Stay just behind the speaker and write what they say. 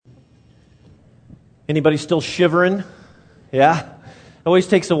Anybody still shivering? Yeah? It always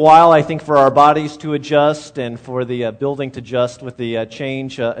takes a while, I think, for our bodies to adjust and for the building to adjust with the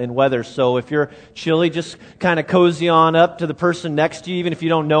change in weather. So if you're chilly, just kind of cozy on up to the person next to you, even if you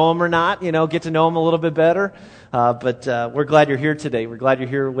don't know them or not, get to know them a little bit better. But we're glad you're here today. We're glad you're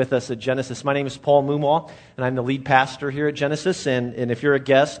here with us at Genesis. My name is Paul Mumal, and I'm the lead pastor here at Genesis. And if you're a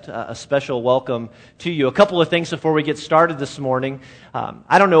guest, a special welcome to you. A couple of things before we get started this morning.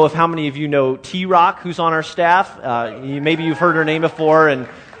 I don't know how many of you know T-Rock, who's on our staff. Maybe you've heard her name before, and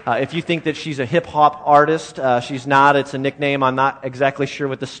if you think that she's a hip-hop artist, she's not. It's a nickname. I'm not exactly sure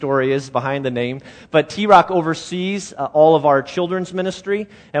what the story is behind the name. But T-Rock oversees all of our children's ministry,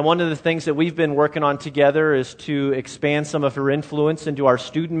 and one of the things that we've been working on together is to expand some of her influence into our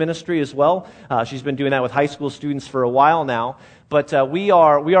student ministry as well. She's been doing that with high school students for a while now. But we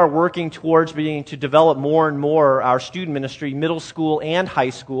are working towards beginning to develop more and more our student ministry, middle school and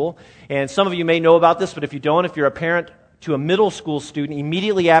high school. And some of you may know about this, but if you don't, if you're a parent to a middle school student,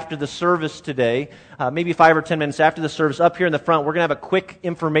 immediately after the service today, maybe 5 or 10 minutes after the service, up here in the front, we're going to have a quick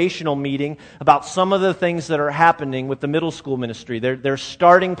informational meeting about some of the things that are happening with the middle school ministry. They're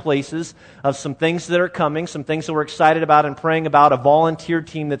starting places of some things that are coming, some things that we're excited about and praying about, a volunteer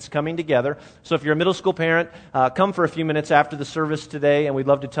team that's coming together. So if you're a middle school parent, come for a few minutes after the service today, and we'd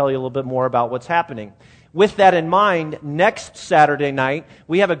love to tell you a little bit more about what's happening. With that in mind, next Saturday night,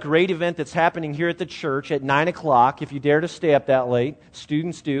 we have a great event that's happening here at the church at 9 o'clock, if you dare to stay up that late.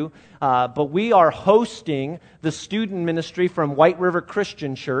 Students do. But we are hosting the student ministry from White River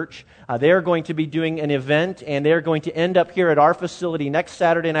Christian Church. They are going to be doing an event, and they are going to end up here at our facility next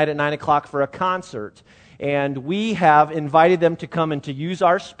Saturday night at 9 o'clock for a concert. And we have invited them to come and to use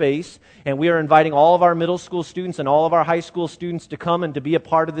our space, and we are inviting all of our middle school students and all of our high school students to come and to be a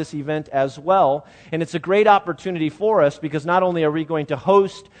part of this event as well. And it's a great opportunity for us because not only are we going to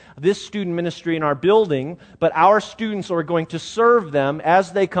host this student ministry in our building, but our students are going to serve them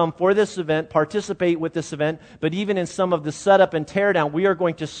as they come for this event, participate with this event, but even in some of the setup and teardown, we are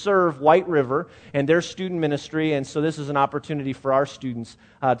going to serve White River and their student ministry, and so this is an opportunity for our students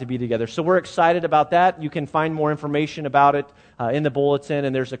to be together. So we're excited about that. You can find more information about it in the bulletin,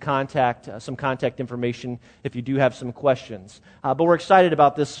 and there's some contact information if you do have some questions. But we're excited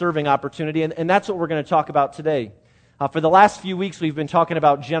about this serving opportunity, and that's what we're going to talk about today. For the last few weeks, we've been talking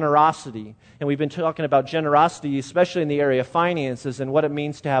about generosity, and we've been talking about generosity, especially in the area of finances and what it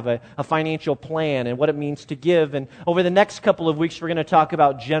means to have a financial plan and what it means to give. And over the next couple of weeks, we're going to talk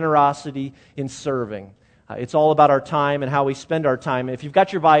about generosity in serving. It's all about our time and how we spend our time. If you've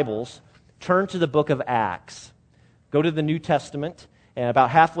got your Bibles, turn to the book of Acts. Go to the New Testament, and about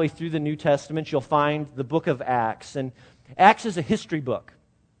halfway through the New Testament, you'll find the book of Acts. And Acts is a history book.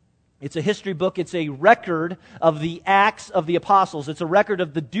 It's a history book. It's a record of the acts of the apostles. It's a record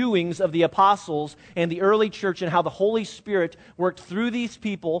of the doings of the apostles and the early church and how the Holy Spirit worked through these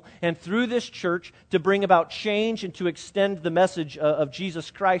people and through this church to bring about change and to extend the message of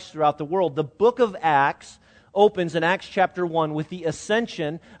Jesus Christ throughout the world. The book of Acts opens in Acts chapter 1 with the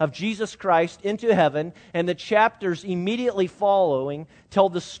ascension of Jesus Christ into heaven, and the chapters immediately following tell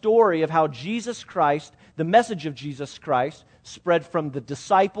the story of how Jesus Christ, the message of Jesus Christ, spread from the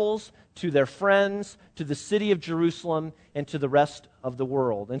disciples to their friends, to the city of Jerusalem, and to the rest of the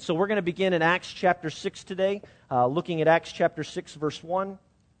world. And so we're going to begin in Acts chapter 6 today, looking at Acts chapter 6, verse 1.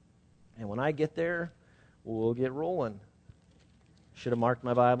 And when I get there, we'll get rolling. Should have marked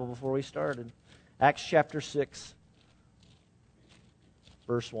my Bible before we started. Acts chapter 6,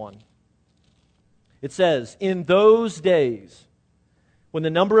 verse 1. It says, "In those days, when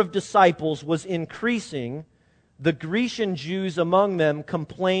the number of disciples was increasing, the Grecian Jews among them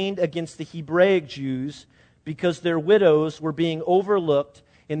complained against the Hebraic Jews because their widows were being overlooked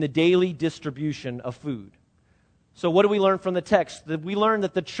in the daily distribution of food." So what do we learn from the text? That we learn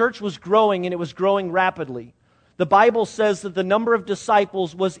that the church was growing, and it was growing rapidly. The Bible says that the number of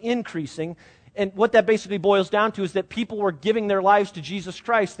disciples was increasing. And what that basically boils down to is that people were giving their lives to Jesus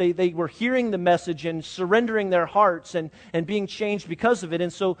Christ. They were hearing the message and surrendering their hearts and being changed because of it.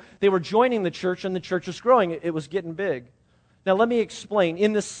 And so they were joining the church, and the church was growing. It was getting big. Now let me explain.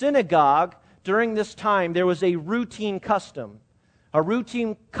 In the synagogue, during this time, there was a routine custom. A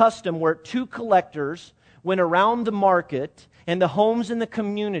routine custom where two collectors went around the market and the homes in the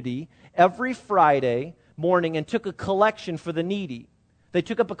community every Friday morning and took a collection for the needy. They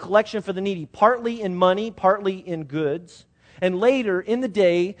took up a collection for the needy, partly in money, partly in goods. And later in the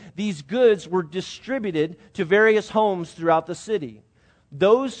day, these goods were distributed to various homes throughout the city.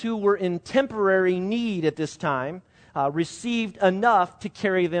 Those who were in temporary need at this time received enough to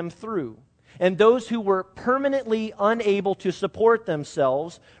carry them through. And those who were permanently unable to support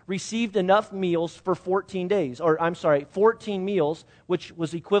themselves received enough meals for 14 days. 14 meals, which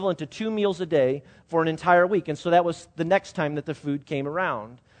was equivalent to 2 meals a day for an entire week. And so that was the next time that the food came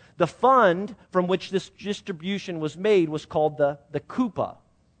around. The fund from which this distribution was made was called the kupa,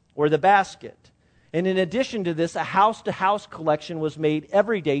 or the basket. And in addition to this, a house-to-house collection was made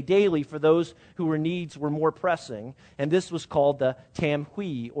every day, daily, for those whose needs were more pressing. And this was called the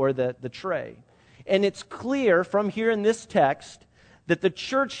tamhui, or the tray. And it's clear from here in this text that the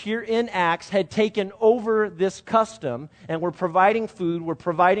church here in Acts had taken over this custom and were providing food, were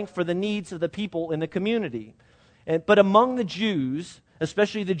providing for the needs of the people in the community. But among the Jews,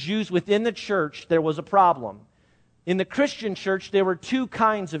 especially the Jews within the church, there was a problem. In the Christian church, there were two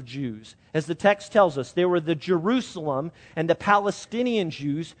kinds of Jews. As the text tells us, there were the Jerusalem and the Palestinian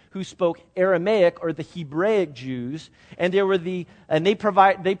Jews who spoke Aramaic, or the Hebraic Jews, and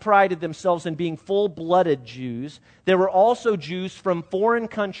they prided themselves in being full-blooded Jews. There were also Jews from foreign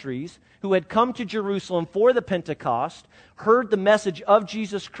countries who had come to Jerusalem for the Pentecost, heard the message of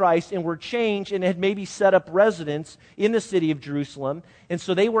Jesus Christ, and were changed and had maybe set up residence in the city of Jerusalem. And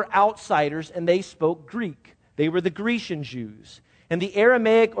so they were outsiders, and they spoke Greek. They were the Grecian Jews. And the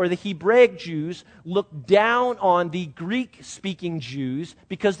Aramaic or the Hebraic Jews looked down on the Greek-speaking Jews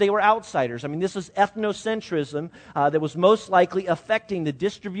because they were outsiders. I mean, this is ethnocentrism that was most likely affecting the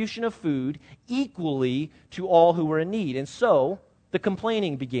distribution of food equally to all who were in need. And so the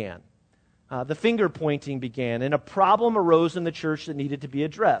complaining began. The finger-pointing began, and a problem arose in the church that needed to be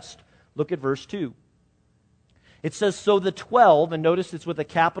addressed. Look at verse 2. It says, "So the 12," and notice it's with a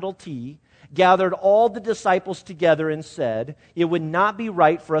capital T, "gathered all the disciples together and said, 'It would not be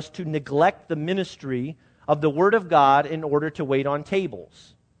right for us to neglect the ministry of the Word of God in order to wait on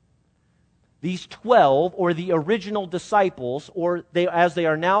tables.'" These 12, or the original disciples, or as they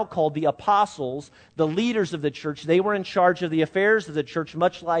are now called, the apostles, the leaders of the church, they were in charge of the affairs of the church,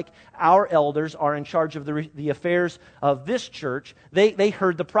 much like our elders are in charge of the affairs of this church. They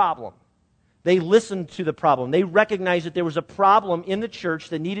heard the problem. They listened to the problem. They recognized that there was a problem in the church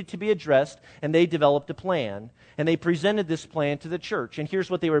that needed to be addressed, and they developed a plan. And they presented this plan to the church. And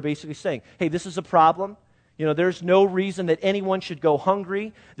here's what they were basically saying. Hey, this is a problem. There's no reason that anyone should go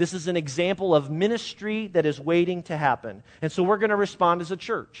hungry. This is an example of ministry that is waiting to happen. And so we're going to respond as a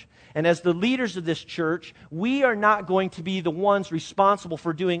church. And as the leaders of this church, we are not going to be the ones responsible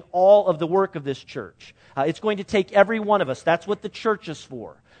for doing all of the work of this church. It's going to take every one of us. That's what the church is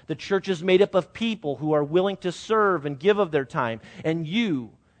for. The church is made up of people who are willing to serve and give of their time. And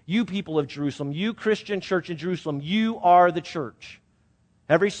you people of Jerusalem, you Christian church in Jerusalem, you are the church.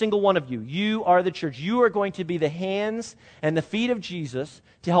 Every single one of you are the church. You are going to be the hands and the feet of Jesus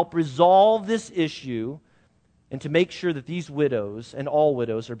to help resolve this issue and to make sure that these widows and all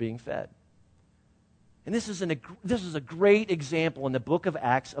widows are being fed. And this is a great example in the book of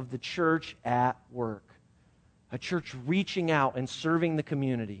Acts of the church at work. A church reaching out and serving the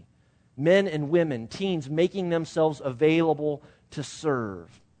community. Men and women, teens, making themselves available to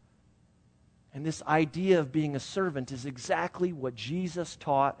serve. And this idea of being a servant is exactly what Jesus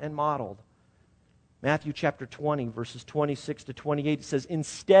taught and modeled. Matthew chapter 20, verses 26 to 28, it says,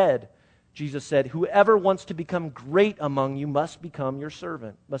 "Instead," Jesus said, "whoever wants to become great among you must become your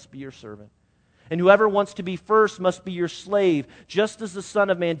servant, must be your servant. And whoever wants to be first must be your slave, just as the Son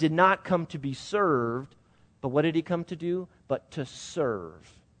of Man did not come to be served, but what did he come to do? But to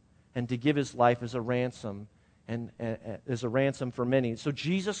serve, and to give his life as a ransom, and as a ransom for many." So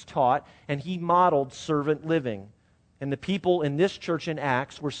Jesus taught, and he modeled servant living. And the people in this church in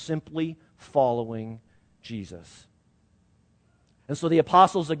Acts were simply following Jesus. And so the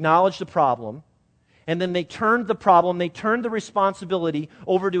apostles acknowledged the problem, and then they turned the responsibility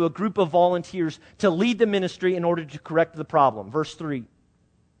over to a group of volunteers to lead the ministry in order to correct the problem. Verse 3.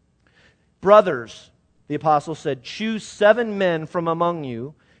 "Brothers," the apostle said, "choose 7 men from among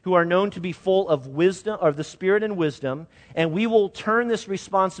you who are known to be full of wisdom, of the Spirit and wisdom, and we will turn this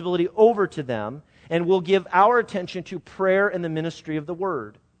responsibility over to them, and we'll give our attention to prayer and the ministry of the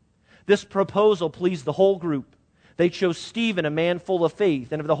word." This proposal pleased the whole group. They chose Stephen, a man full of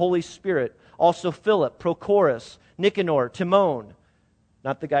faith and of the Holy Spirit, also Philip, Prochorus, Nicanor, Timon,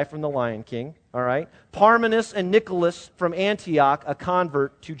 not the guy from the Lion King, all right, Parmenas and Nicholas from Antioch, a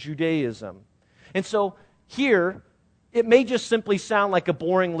convert to Judaism. And so here, it may just simply sound like a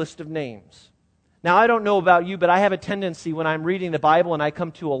boring list of names. Now, I don't know about you, but I have a tendency when I'm reading the Bible and I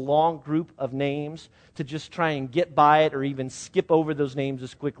come to a long group of names to just try and get by it or even skip over those names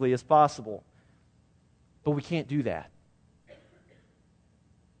as quickly as possible. But we can't do that.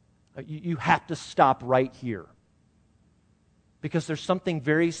 You have to stop right here. because there's something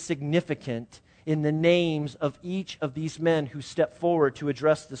very significant in the names of each of these men who step forward to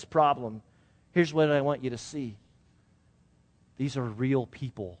address this problem. Here's what I want you to see. These are real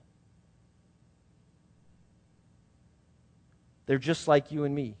people. They're just like you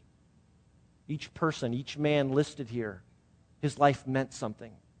and me. Each person, each man listed here, his life meant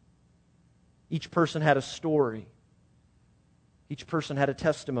something. Each person had a story. Each person had a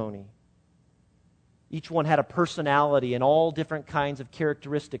testimony. Each one had a personality and all different kinds of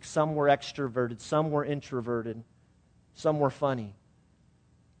characteristics. Some were extroverted, some were introverted, some were funny.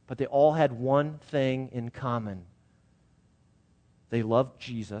 But they all had one thing in common. They loved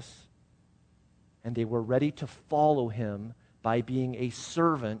Jesus, and they were ready to follow him by being a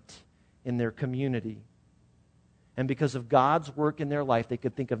servant in their community. And because of God's work in their life, they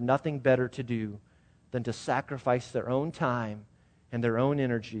could think of nothing better to do than to sacrifice their own time and their own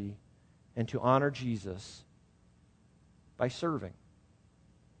energy and to honor Jesus by serving.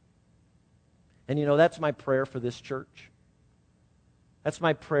 And that's my prayer for this church. That's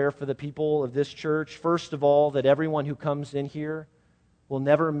my prayer for the people of this church. First of all, that everyone who comes in here will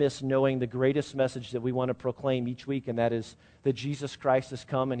never miss knowing the greatest message that we want to proclaim each week, and that is that Jesus Christ has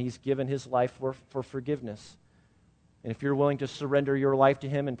come and he's given his life for forgiveness. And if you're willing to surrender your life to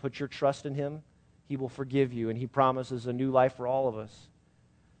him and put your trust in him, he will forgive you, and he promises a new life for all of us.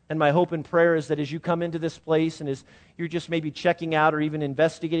 And my hope and prayer is that as you come into this place and as you're just maybe checking out or even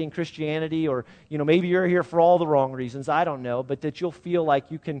investigating Christianity, or maybe you're here for all the wrong reasons, I don't know, but that you'll feel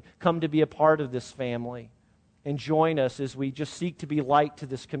like you can come to be a part of this family and join us as we just seek to be light to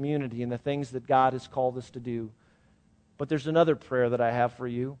this community and the things that God has called us to do. But there's another prayer that I have for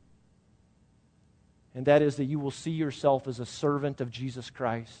you, and that is that you will see yourself as a servant of Jesus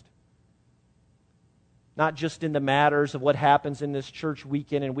Christ. Not just in the matters of what happens in this church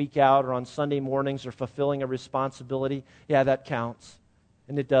week in and week out or on Sunday mornings or fulfilling a responsibility. Yeah, that counts.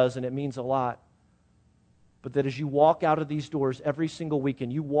 And it does, and it means a lot. But that as you walk out of these doors every single week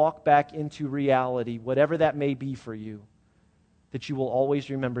and you walk back into reality, whatever that may be for you, that you will always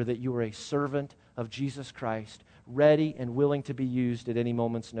remember that you are a servant of Jesus Christ, ready and willing to be used at any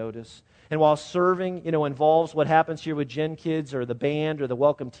moment's notice. And while serving, involves what happens here with Gen Kids or the band or the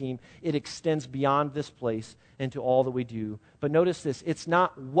welcome team, it extends beyond this place into all that we do. But notice this, it's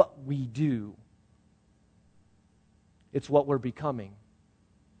not what we do, it's what we're becoming.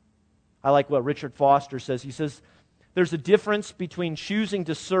 I like what Richard Foster says. He says, there's a difference between choosing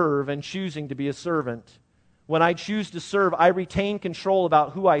to serve and choosing to be a servant. When I choose to serve, I retain control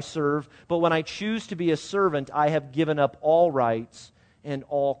about who I serve, but when I choose to be a servant, I have given up all rights and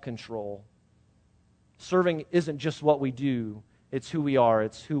all control. Serving isn't just what we do, it's who we are,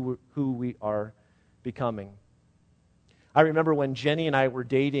 it's who we are becoming. I remember when Jenny and I were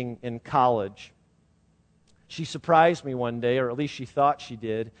dating in college, she surprised me one day, or at least she thought she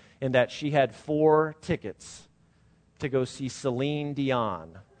did, in that she had 4 tickets to go see Celine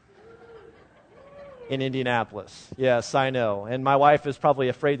Dion in Indianapolis. Yes, I know. And my wife is probably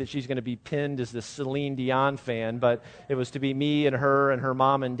afraid that she's going to be pinned as this Celine Dion fan, but it was to be me and her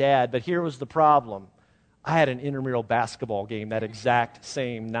mom and dad. But here was the problem. I had an intramural basketball game that exact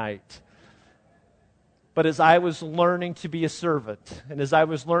same night. But as I was learning to be a servant, and as I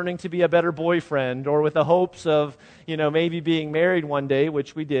was learning to be a better boyfriend, or with the hopes of, maybe being married one day,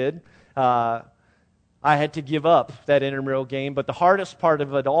 which we did, I had to give up that intramural game. But the hardest part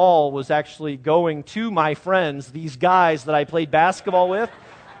of it all was actually going to my friends, these guys that I played basketball with,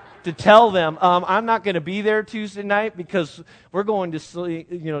 to tell them, I'm not going to be there Tuesday night because we're going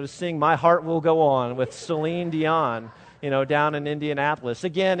to sing My Heart Will Go On with Celine Dion, down in Indianapolis.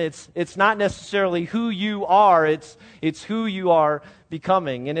 Again, it's not necessarily who you are, it's who you are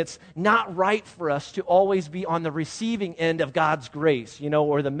becoming. And it's not right for us to always be on the receiving end of God's grace,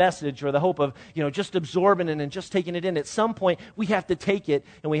 or the message or the hope of, just absorbing it and just taking it in. At some point, we have to take it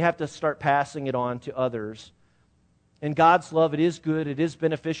and we have to start passing it on to others. And God's love, it is good, it is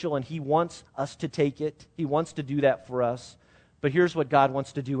beneficial, and He wants us to take it. He wants to do that for us. But here's what God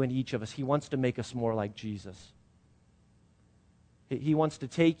wants to do in each of us. He wants to make us more like Jesus. He wants to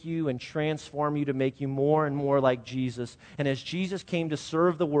take you and transform you to make you more and more like Jesus. And as Jesus came to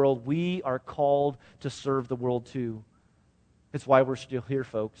serve the world, we are called to serve the world too. It's why we're still here,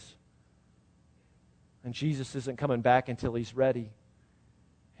 folks. And Jesus isn't coming back until He's ready.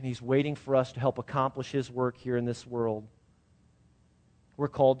 And He's waiting for us to help accomplish His work here in this world. We're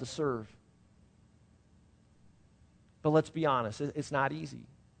called to serve. But let's be honest, it's not easy.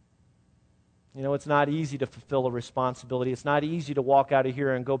 It's not easy to fulfill a responsibility. It's not easy to walk out of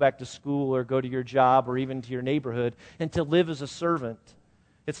here and go back to school or go to your job or even to your neighborhood and to live as a servant.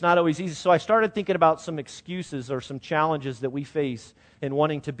 It's not always easy. So I started thinking about some excuses or some challenges that we face in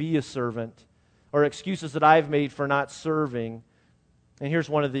wanting to be a servant, or excuses that I've made for not serving. And here's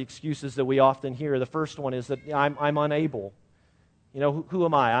one of the excuses that we often hear. The first one is that I'm unable. Who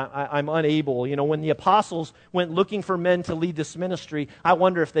am I? I'm unable. When the apostles went looking for men to lead this ministry, I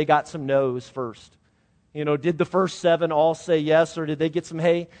wonder if they got some no's first. Did the first 7 all say yes, or did they get some,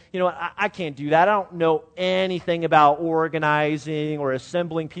 hey, I can't do that. I don't know anything about organizing or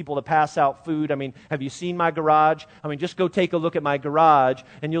assembling people to pass out food. Have you seen my garage? Just go take a look at my garage,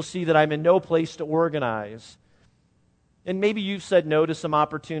 and you'll see that I'm in no place to organize. And maybe you've said no to some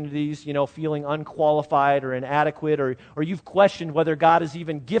opportunities, feeling unqualified or inadequate, or you've questioned whether God has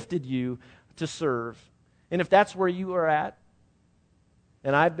even gifted you to serve. And if that's where you are at,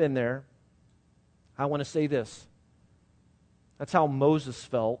 and I've been there, I want to say this. That's how Moses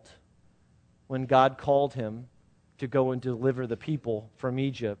felt when God called him to go and deliver the people from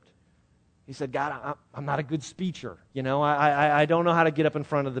Egypt. He said, God, I'm not a good speecher. I don't know how to get up in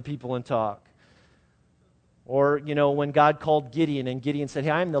front of the people and talk. Or, when God called Gideon, and Gideon said,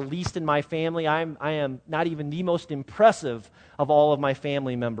 hey, I'm the least in my family. I am not even the most impressive of all of my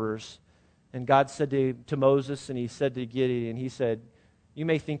family members. And God said to Moses, and he said to Gideon, he said, you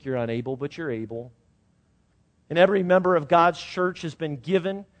may think you're unable, but you're able. And every member of God's church has been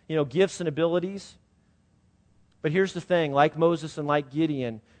given, gifts and abilities. But here's the thing, like Moses and like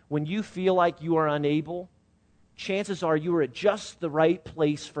Gideon, when you feel like you are unable, chances are you are at just the right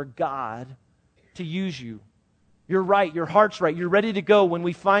place for God to use you. You're right, your heart's right, you're ready to go when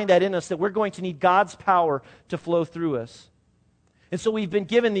we find that in us, that we're going to need God's power to flow through us. And so we've been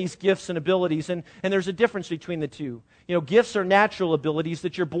given these gifts and abilities, and there's a difference between the two. Gifts are natural abilities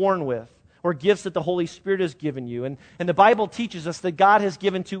that you're born with, or gifts that the Holy Spirit has given you. And the Bible teaches us that God has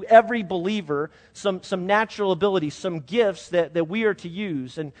given to every believer some natural abilities, some gifts that we are to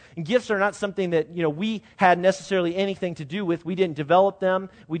use. And gifts are not something that we had necessarily anything to do with. We didn't develop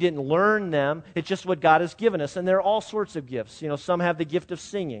them. We didn't learn them. It's just what God has given us. And there are all sorts of gifts. Some have the gift of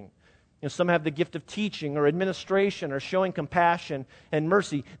singing. Some have the gift of teaching or administration or showing compassion and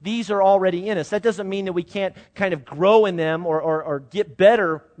mercy. These are already in us. That doesn't mean that we can't kind of grow in them or get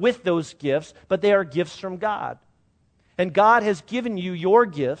better with those gifts, but they are gifts from God. And God has given you your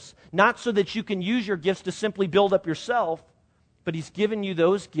gifts, not so that you can use your gifts to simply build up yourself, but He's given you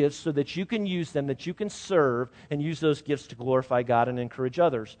those gifts so that you can use them, that you can serve and use those gifts to glorify God and encourage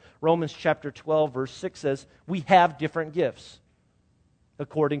others. Romans chapter 12, verse 6 says, we have different gifts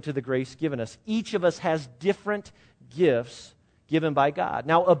according to the grace given us. Each of us has different gifts given by God.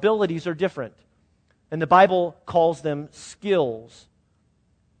 Now, abilities are different, and the Bible calls them skills.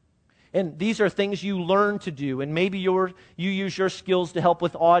 And these are things you learn to do, and maybe you use your skills to help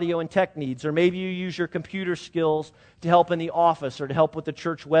with audio and tech needs, or maybe you use your computer skills to help in the office or to help with the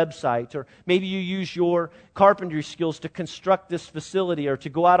church website, or maybe you use your carpentry skills to construct this facility or to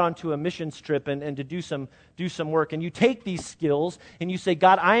go out onto a missions trip and to do some work. And you take these skills and you say,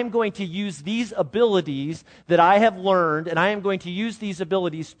 God, I am going to use these abilities that I have learned, and I am going to use these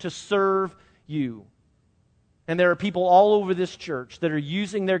abilities to serve you. And there are people all over this church that are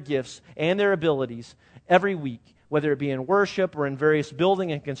using their gifts and their abilities every week, whether it be in worship or in various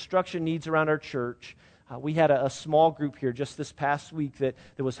building and construction needs around our church. We had a small group here just this past week that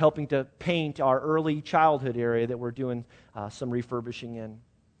was helping to paint our early childhood area that we're doing some refurbishing in.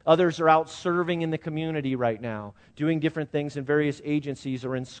 Others are out serving in the community right now, doing different things in various agencies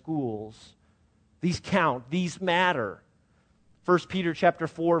or in schools. These count. These matter. 1 Peter chapter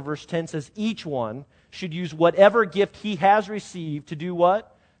 4, verse 10 says, each one should use whatever gift he has received to do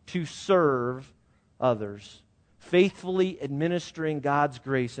what? To serve others, faithfully administering God's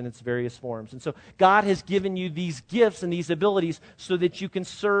grace in its various forms. And so God has given you these gifts and these abilities so that you can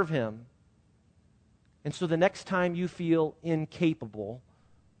serve Him. And so the next time you feel incapable,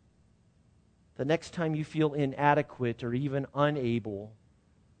 the next time you feel inadequate or even unable,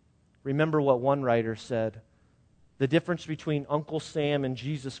 remember what one writer said. The difference between Uncle Sam and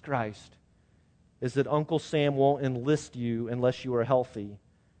Jesus Christ is that Uncle Sam won't enlist you unless you are healthy,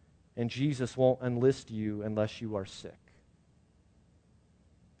 and Jesus won't enlist you unless you are sick.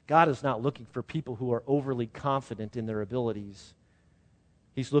 God is not looking for people who are overly confident in their abilities.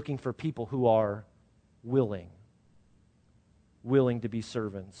 He's looking for people who are willing to be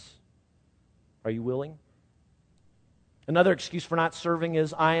servants. Are you willing? Another excuse for not serving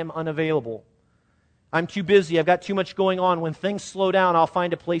is, I am unavailable. I'm too busy. I've got too much going on. When things slow down, I'll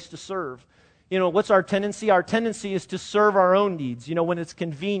find a place to serve. What's our tendency? Our tendency is to serve our own needs, when it's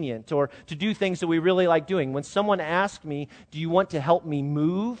convenient, or to do things that we really like doing. When someone asks me, do you want to help me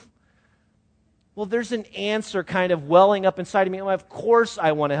move? Well, there's an answer kind of welling up inside of me. Well, of course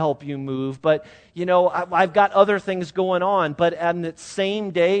I want to help you move, but, I've got other things going on. But on the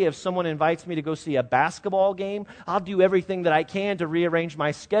same day, if someone invites me to go see a basketball game, I'll do everything that I can to rearrange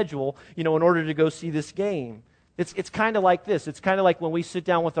my schedule, in order to go see this game. It's kind of like this. It's kind of like when we sit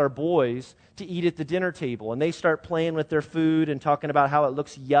down with our boys to eat at the dinner table, and they start playing with their food and talking about how it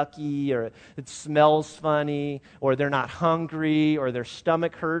looks yucky, or it smells funny, or they're not hungry, or their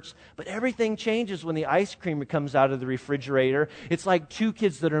stomach hurts. But everything changes when the ice cream comes out of the refrigerator. It's like two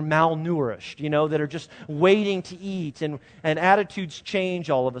kids that are malnourished, that are just waiting to eat, and attitudes change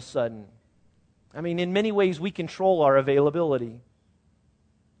all of a sudden. I mean, in many ways, we control our availability.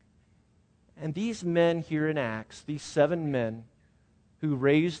 And these men here in Acts, these 7 men who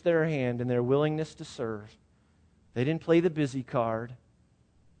raised their hand in their willingness to serve, they didn't play the busy card.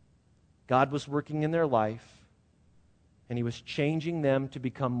 God was working in their life, and He was changing them to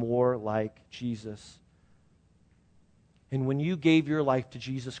become more like Jesus. And when you gave your life to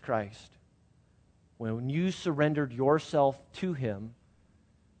Jesus Christ, when you surrendered yourself to Him,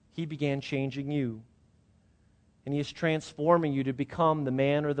 He began changing you. And He is transforming you to become the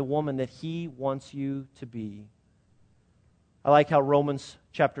man or the woman that He wants you to be. I like how Romans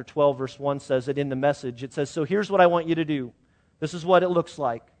chapter 12, verse 1 says it in the Message. It says, so here's what I want you to do. This is what it looks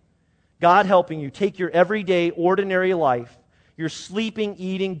like. God helping you take your everyday, ordinary life, your sleeping,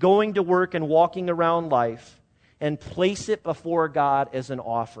 eating, going to work, and walking around life, and place it before God as an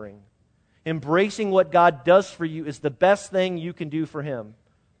offering. Embracing what God does for you is the best thing you can do for Him.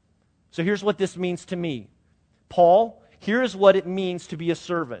 So here's what this means to me. Paul, here's what it means to be a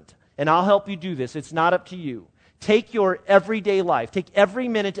servant. And I'll help you do this. It's not up to you. Take your everyday life. Take every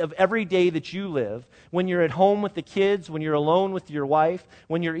minute of every day that you live, when you're at home with the kids, when you're alone with your wife,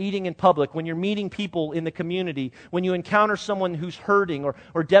 when you're eating in public, when you're meeting people in the community, when you encounter someone who's hurting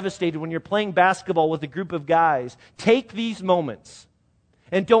or devastated, when you're playing basketball with a group of guys. Take these moments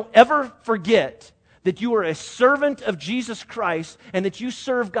and don't ever forget that you are a servant of Jesus Christ and that you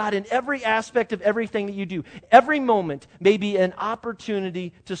serve God in every aspect of everything that you do. Every moment may be an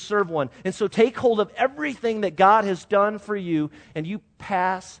opportunity to serve one. And so take hold of everything that God has done for you, and you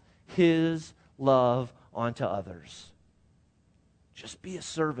pass His love on to others. Just be a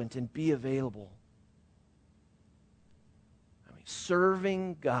servant and be available.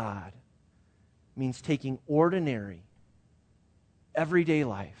 Serving God means taking ordinary, everyday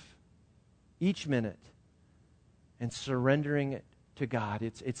life, each minute, and surrendering it to God.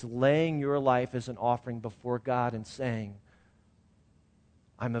 It's laying your life as an offering before God and saying,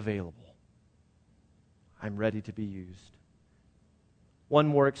 I'm available. I'm ready to be used. One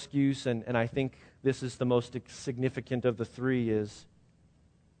more excuse, and I think this is the most significant of the three, is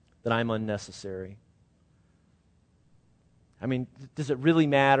that I'm unnecessary. I mean, does it really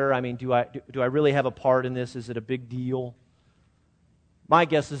matter? I mean, do I really have a part in this? Is it a big deal? My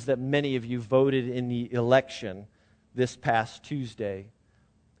guess is that many of you voted in the election this past Tuesday.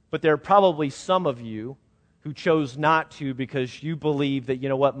 But there are probably some of you who chose not to because you believe that, you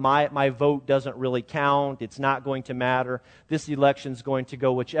know what, my vote doesn't really count. It's not going to matter. This election's going to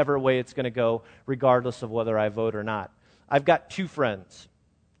go whichever way it's going to go, regardless of whether I vote or not. I've got two friends,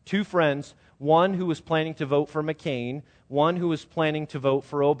 one who was planning to vote for McCain, one who was planning to vote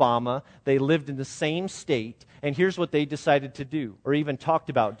for Obama. They lived in the same state, and here's what they decided to do, or even talked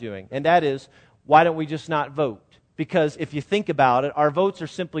about doing, and that is, why don't we just not vote? Because if you think about it, our votes are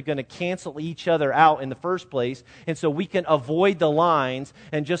simply going to cancel each other out in the first place, and so we can avoid the lines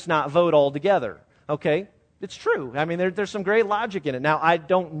and just not vote altogether. Okay? It's true. I mean, there's some great logic in it. Now, I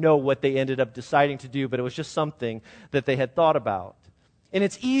don't know what they ended up deciding to do, but it was just something that they had thought about. And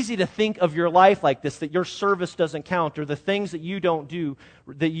it's easy to think of your life like this, that your service doesn't count, or the things that you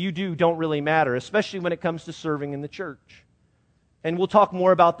do don't really matter, especially when it comes to serving in the church. And we'll talk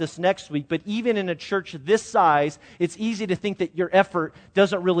more about this next week, but even in a church this size, it's easy to think that your effort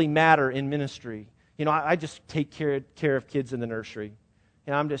doesn't really matter in ministry. You know, I just take care of kids in the nursery.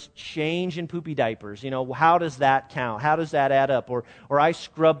 And I'm just changing poopy diapers. You know, how does that count? How does that add up? Or I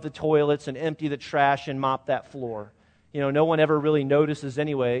scrub the toilets and empty the trash and mop that floor. You know, no one ever really notices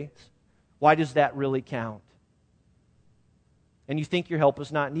anyway. Why does that really count? And you think your help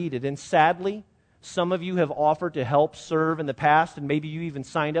is not needed. And sadly, some of you have offered to help serve in the past, and maybe you even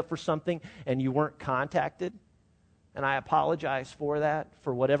signed up for something and you weren't contacted. And I apologize for that,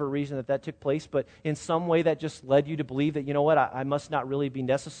 for whatever reason that took place. But in some way that just led you to believe that, you know what, I must not really be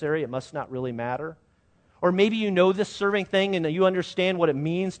necessary. It must not really matter. Or maybe you know this serving thing and you understand what it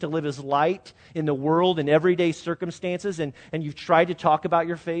means to live as light in the world in everyday circumstances, and you've tried to talk about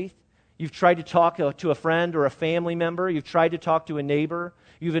your faith. You've tried to talk to a friend or a family member. You've tried to talk to a neighbor.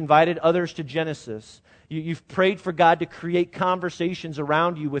 You've invited others to Genesis. You've prayed for God to create conversations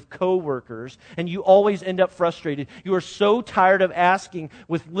around you with coworkers, and you always end up frustrated. You are so tired of asking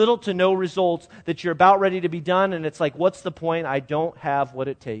with little to no results that you're about ready to be done, and it's like, what's the point? I don't have what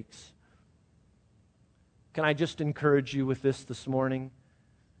it takes. Can I just encourage you with this morning?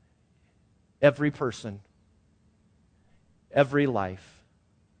 Every person, every life,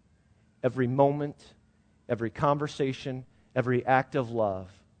 every moment, every conversation, every act of love,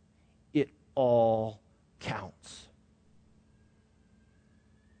 it all counts.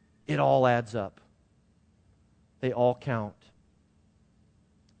 It all adds up. They all count.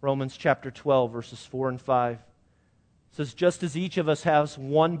 Romans chapter 12, verses 4 and 5 says, just as each of us has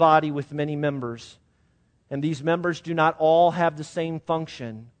one body with many members, and these members do not all have the same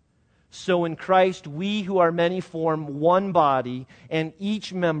function, so in Christ, we who are many form one body, and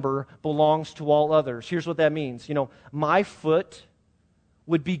each member belongs to all others. Here's what that means. My foot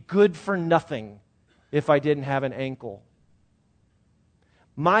would be good for nothing if I didn't have an ankle.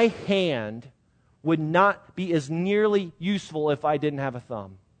 My hand would not be as nearly useful if I didn't have a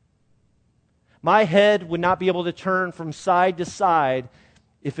thumb. My head would not be able to turn from side to side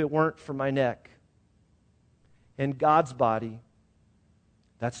if it weren't for my neck. And God's body,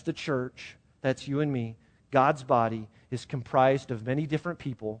 that's the church, that's you and me. God's body is comprised of many different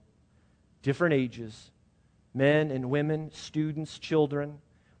people, different ages, men and women, students, children,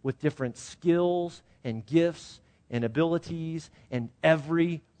 with different skills and gifts and abilities, and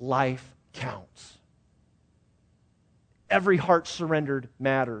every life counts. Every heart surrendered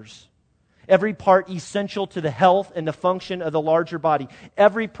matters. Every part essential to the health and the function of the larger body.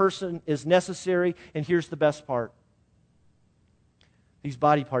 Every person is necessary, and here's the best part. These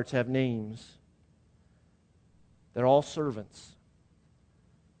body parts have names. They're all servants.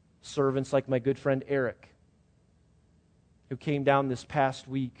 Servants like my good friend Eric, who came down this past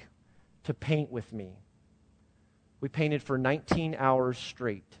week to paint with me. We painted for 19 hours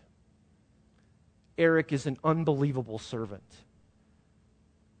straight. Eric is an unbelievable servant.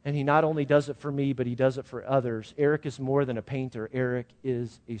 And he not only does it for me, but he does it for others. Eric is more than a painter. Eric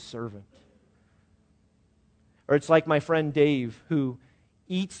is a servant. Or it's like my friend Dave, who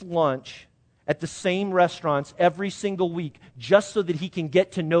eats lunch at the same restaurants every single week just so that he can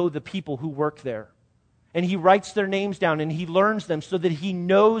get to know the people who work there. And he writes their names down and he learns them so that he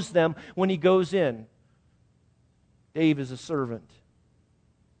knows them when he goes in. Dave is a servant.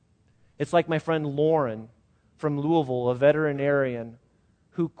 It's like my friend Lauren from Louisville, a veterinarian,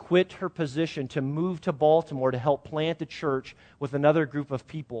 who quit her position to move to Baltimore to help plant a church with another group of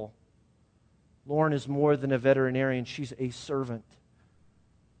people. Lauren is more than a veterinarian, she's a servant.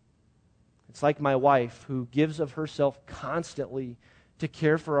 It's like my wife, who gives of herself constantly to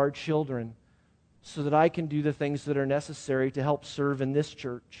care for our children so that I can do the things that are necessary to help serve in this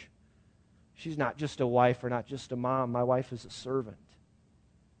church. She's not just a wife or not just a mom. My wife is a servant.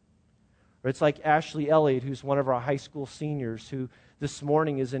 Or it's like Ashley Elliott, who's one of our high school seniors, who this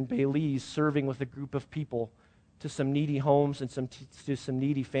morning is in Belize serving with a group of people to some needy homes and to some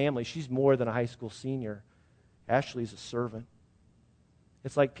needy families. She's more than a high school senior. Ashley's a servant.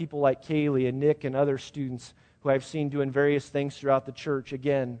 It's like people like Kaylee and Nick and other students who I've seen doing various things throughout the church.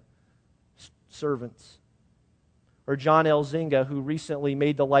 Again, servants. Or John Elzinga, who recently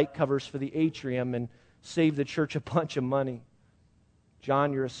made the light covers for the atrium and saved the church a bunch of money.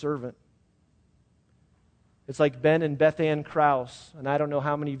 John, you're a servant. It's like Ben and Beth Ann Krause, and I don't know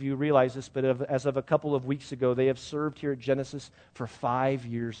how many of you realize this, but as of a couple of weeks ago, they have served here at Genesis for 5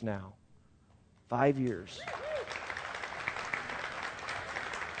 years now. 5 years.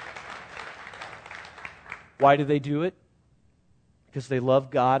 Why do they do it? Because they love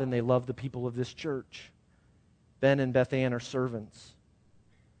God and they love the people of this church. Ben and Beth Ann are servants.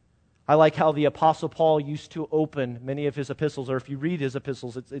 I like how the Apostle Paul used to open many of his epistles, or if you read his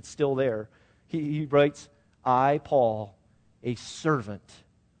epistles, it's still there. He writes, I, Paul, a servant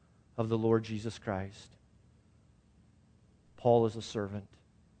of the Lord Jesus Christ. Paul is a servant.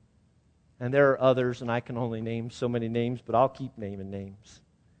 And there are others, and I can only name so many names, but I'll keep naming names.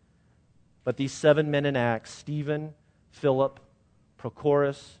 But these 7 men in Acts, Stephen, Philip,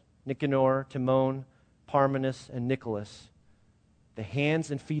 Prochorus, Nicanor, Timon, Parmenas, and Nicholas, the hands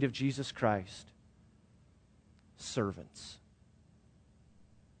and feet of Jesus Christ, servants.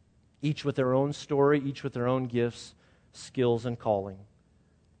 Each with their own story, each with their own gifts, skills, and calling.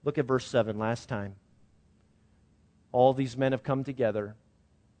 Look at verse 7 last time. All these men have come together.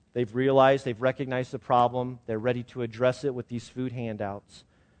 They've realized, they've recognized the problem. They're ready to address it with these food handouts.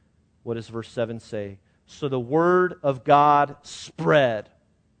 What does verse 7 say? So the word of God spread.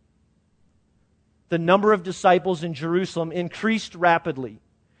 the number of disciples in Jerusalem increased rapidly,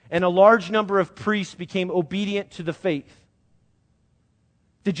 and a large number of priests became obedient to the faith.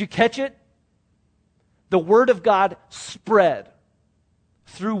 Did you catch it? The Word of God spread.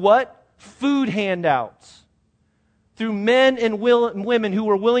 Through what? Food handouts. Through men and women who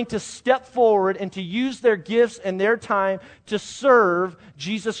were willing to step forward and to use their gifts and their time to serve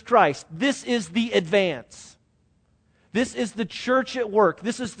Jesus Christ. This is the advance. This is the church at work.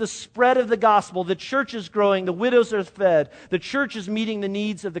 This is the spread of the gospel. The church is growing. The widows are fed. The church is meeting the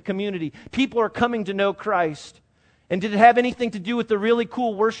needs of the community. People are coming to know Christ. And did it have anything to do with the really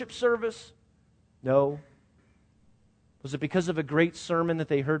cool worship service? No. Was it because of a great sermon that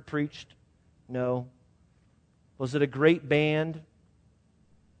they heard preached? No. Was it a great band?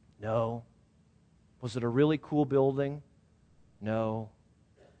 No. Was it a really cool building? No.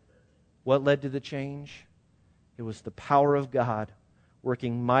 What led to the change? It was the power of God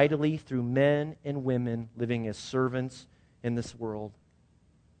working mightily through men and women living as servants in this world.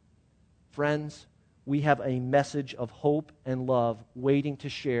 Friends, we have a message of hope and love waiting to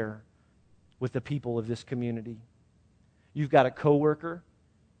share with the people of this community. You've got a coworker,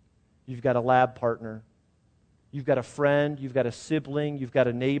 you've got a lab partner, you've got a friend, you've got a sibling, you've got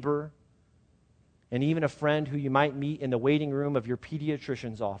a neighbor, and even a friend who you might meet in the waiting room of your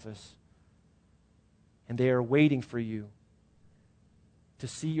pediatrician's office. And they are waiting for you to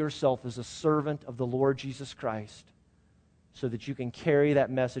see yourself as a servant of the Lord Jesus Christ so that you can carry that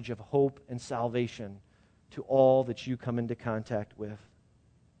message of hope and salvation to all that you come into contact with.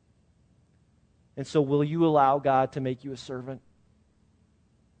 And so will you allow God to make you a servant?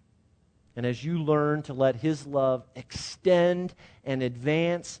 And as you learn to let His love extend and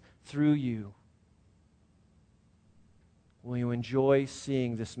advance through you, will you enjoy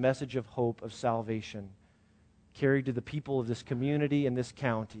seeing this message of hope, of salvation, carried to the people of this community and this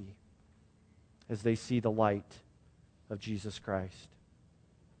county as they see the light of Jesus Christ?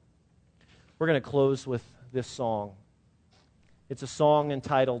 We're going to close with this song. It's a song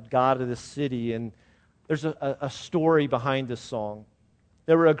entitled God of the City, and there's a story behind this song.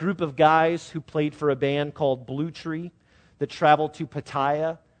 There were a group of guys who played for a band called Blue Tree that traveled to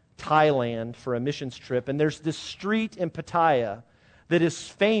Pattaya, Thailand for a missions trip. And there's this street in Pattaya that is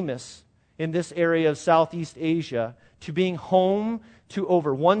famous in this area of Southeast Asia to being home to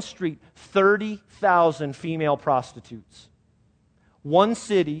over one street, 30,000 female prostitutes. One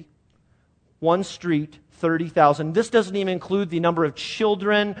city, one street, 30,000. This doesn't even include the number of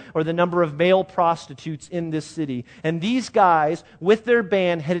children or the number of male prostitutes in this city. And these guys, with their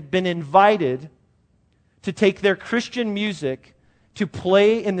band, had been invited to take their Christian music to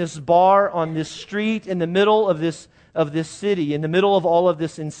play in this bar on this street in the middle of this city, in the middle of all of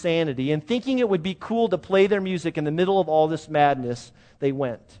this insanity. And thinking it would be cool to play their music in the middle of all this madness, they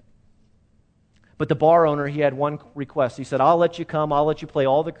went. But the bar owner, he had one request. He said, I'll let you come, I'll let you play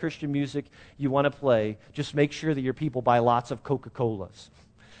all the Christian music you want to play. Just make sure that your people buy lots of Coca-Colas.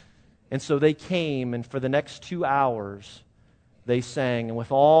 And so they came, and for the next 2 hours, they sang. And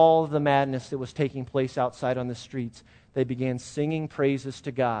with all the madness that was taking place outside on the streets, they began singing praises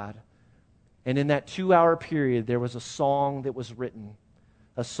to God. And in that 2-hour period, there was a song that was written.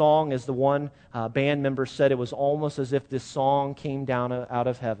 A song, as the one band member said, it was almost as if this song came down out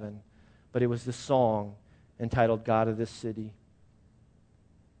of heaven. But it was this song entitled God of this City.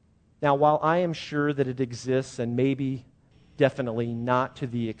 Now, while I am sure that it exists, and maybe definitely not to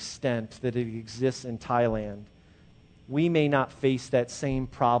the extent that it exists in Thailand, we may not face that same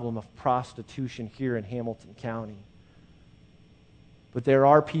problem of prostitution here in Hamilton County. But there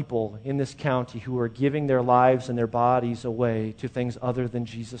are people in this county who are giving their lives and their bodies away to things other than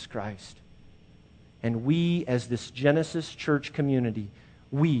Jesus Christ. And we, as this Genesis Church community,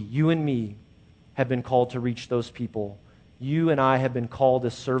 we, you and me, have been called to reach those people. You and I have been called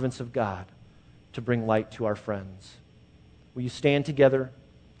as servants of God to bring light to our friends. Will you stand together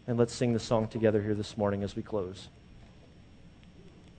and let's sing the song together here this morning as we close.